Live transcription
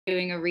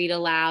doing a read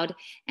aloud,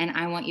 and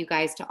I want you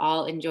guys to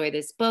all enjoy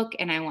this book,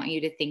 and I want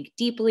you to think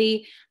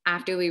deeply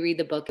after we read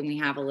the book and we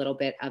have a little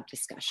bit of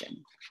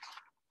discussion.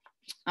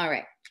 All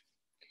right.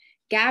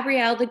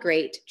 Gabrielle the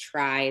Great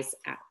tries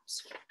out.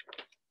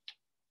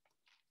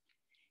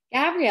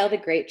 Gabrielle the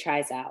Great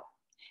tries out.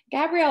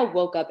 Gabrielle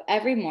woke up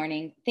every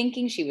morning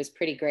thinking she was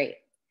pretty great.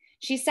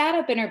 She sat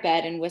up in her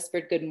bed and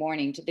whispered good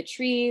morning to the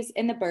trees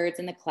and the birds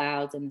and the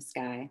clouds and the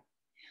sky.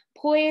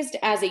 Poised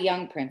as a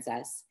young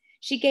princess,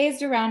 she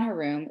gazed around her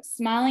room,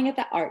 smiling at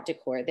the art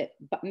decor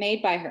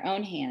made by her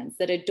own hands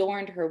that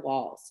adorned her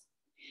walls.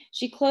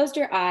 She closed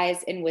her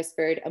eyes and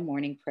whispered a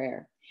morning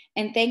prayer,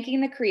 and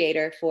thanking the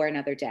Creator for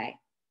another day.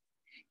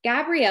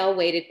 Gabrielle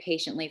waited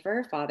patiently for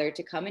her father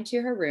to come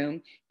into her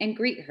room and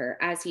greet her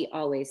as he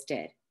always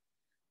did.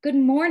 "Good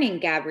morning,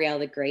 Gabrielle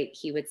the Great,"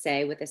 he would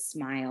say with a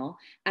smile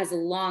as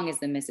long as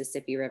the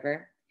Mississippi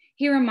River.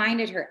 He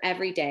reminded her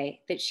every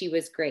day that she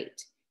was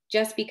great,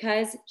 just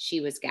because she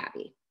was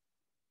Gabby.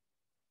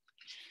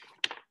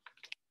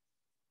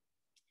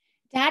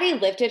 Daddy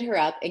lifted her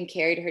up and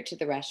carried her to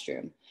the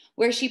restroom,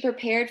 where she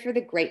prepared for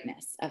the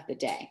greatness of the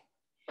day.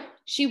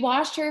 She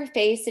washed her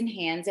face and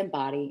hands and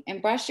body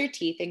and brushed her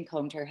teeth and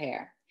combed her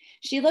hair.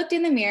 She looked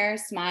in the mirror,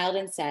 smiled,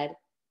 and said,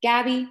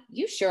 "Gabby,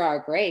 you sure are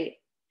great."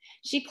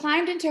 She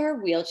climbed into her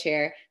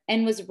wheelchair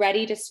and was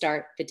ready to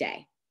start the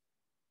day.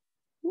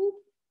 Whoop.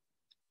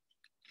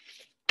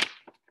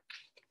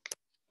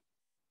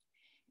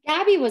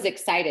 Gabby was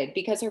excited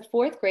because her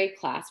fourth grade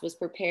class was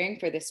preparing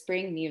for the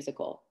spring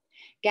musical.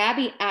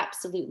 Gabby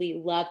absolutely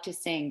loved to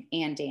sing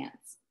and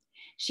dance.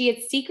 She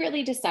had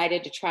secretly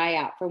decided to try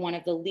out for one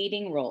of the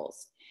leading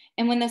roles.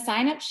 And when the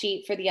sign-up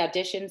sheet for the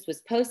auditions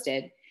was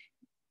posted,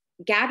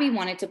 Gabby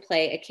wanted to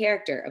play a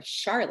character of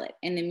Charlotte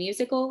in the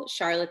musical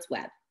Charlotte's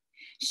Web.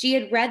 She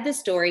had read the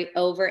story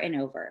over and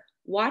over,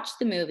 watched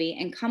the movie,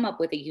 and come up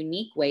with a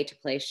unique way to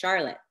play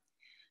Charlotte.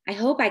 "I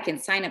hope I can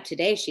sign up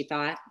today," she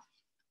thought.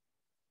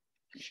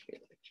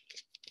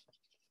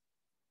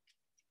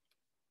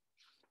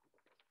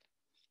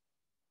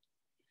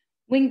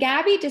 When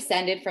Gabby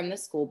descended from the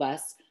school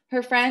bus,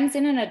 her friends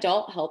and an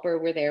adult helper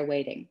were there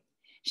waiting.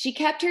 She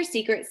kept her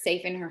secret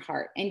safe in her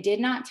heart and did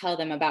not tell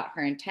them about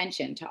her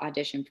intention to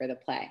audition for the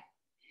play.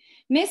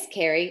 Miss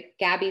Carey,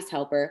 Gabby's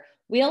helper,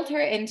 wheeled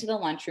her into the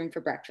lunchroom for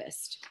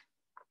breakfast.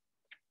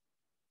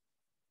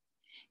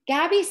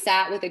 Gabby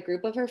sat with a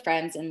group of her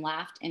friends and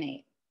laughed and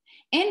ate.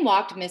 In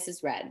walked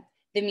Mrs. Red,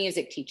 the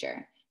music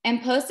teacher,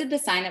 and posted the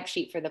sign-up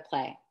sheet for the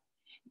play.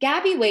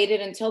 Gabby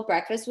waited until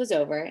breakfast was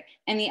over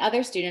and the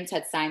other students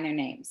had signed their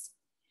names.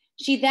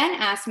 She then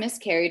asked Miss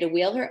Carey to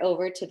wheel her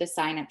over to the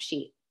sign-up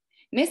sheet.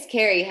 Miss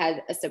Carey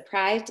had a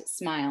surprised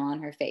smile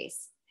on her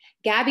face.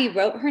 Gabby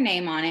wrote her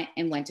name on it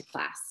and went to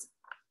class.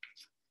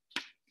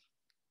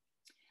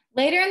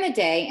 Later in the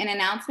day, an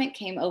announcement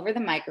came over the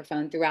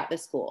microphone throughout the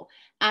school,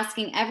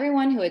 asking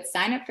everyone who had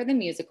signed up for the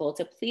musical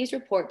to please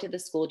report to the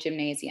school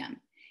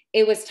gymnasium.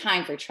 It was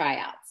time for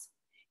tryouts.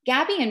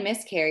 Gabby and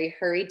Miss Carey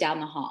hurried down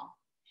the hall.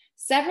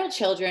 Several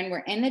children were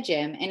in the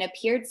gym and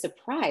appeared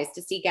surprised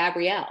to see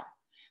Gabrielle.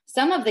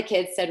 Some of the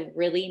kids said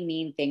really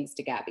mean things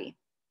to Gabby.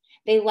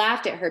 They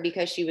laughed at her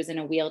because she was in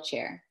a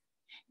wheelchair.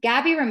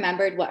 Gabby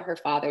remembered what her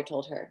father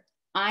told her.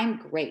 "I'm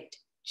great,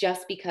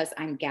 just because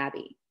I'm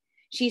Gabby."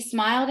 She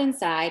smiled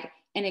inside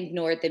and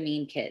ignored the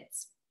mean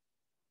kids.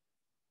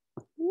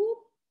 Whoop.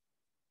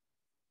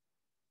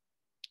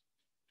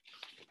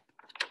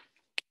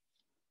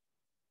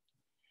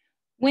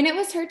 When it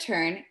was her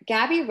turn,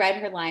 Gabby read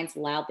her lines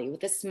loudly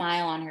with a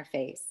smile on her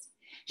face.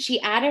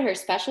 She added her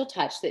special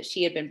touch that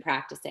she had been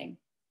practicing.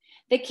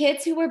 The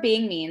kids who were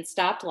being mean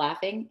stopped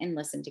laughing and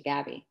listened to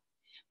Gabby.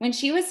 When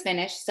she was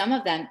finished, some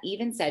of them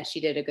even said she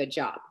did a good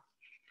job.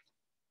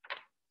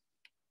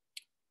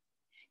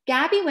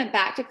 Gabby went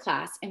back to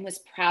class and was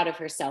proud of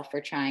herself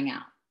for trying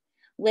out.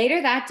 Later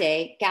that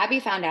day, Gabby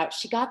found out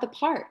she got the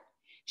part.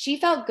 She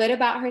felt good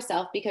about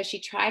herself because she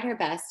tried her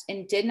best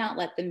and did not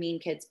let the mean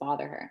kids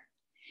bother her.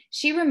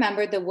 She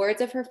remembered the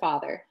words of her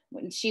father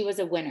when she was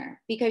a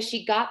winner, because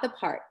she got the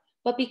part,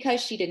 but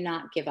because she did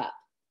not give up.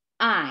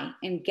 I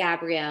am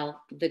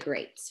Gabrielle the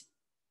Great.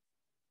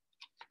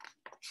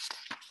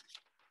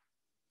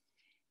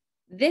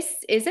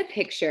 This is a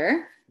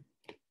picture,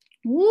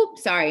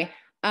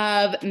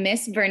 of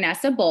Miss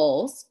Vanessa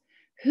Bowles,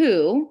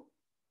 who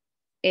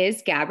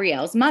is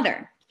Gabrielle's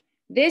mother.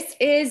 This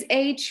is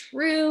a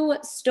true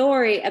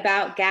story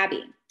about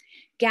Gabby.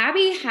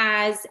 Gabby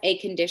has a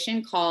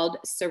condition called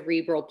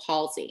cerebral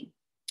palsy.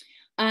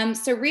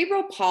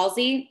 Cerebral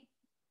palsy,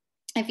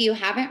 if you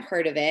haven't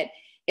heard of it,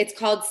 it's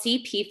called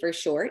CP for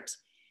short.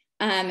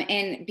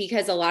 And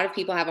because a lot of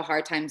people have a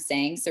hard time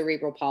saying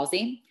cerebral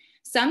palsy,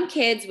 some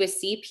kids with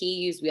CP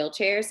use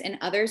wheelchairs and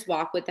others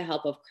walk with the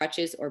help of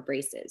crutches or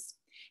braces.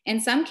 In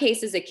some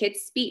cases, a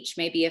kid's speech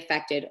may be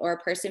affected or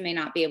a person may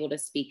not be able to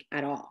speak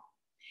at all.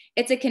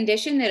 It's a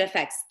condition that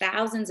affects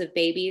thousands of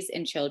babies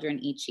and children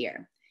each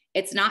year.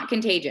 It's not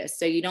contagious,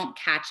 so you don't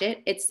catch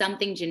it. It's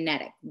something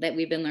genetic that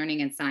we've been learning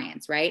in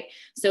science, right?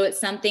 So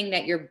it's something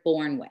that you're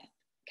born with,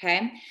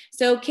 Okay.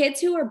 So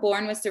kids who are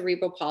born with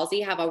cerebral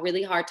palsy have a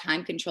really hard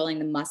time controlling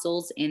the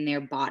muscles in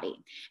their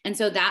body. And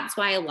so that's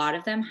why a lot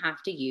of them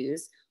have to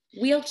use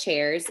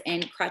wheelchairs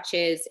and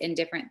crutches and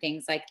different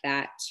things like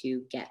that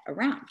to get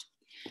around.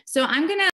 So I'm going to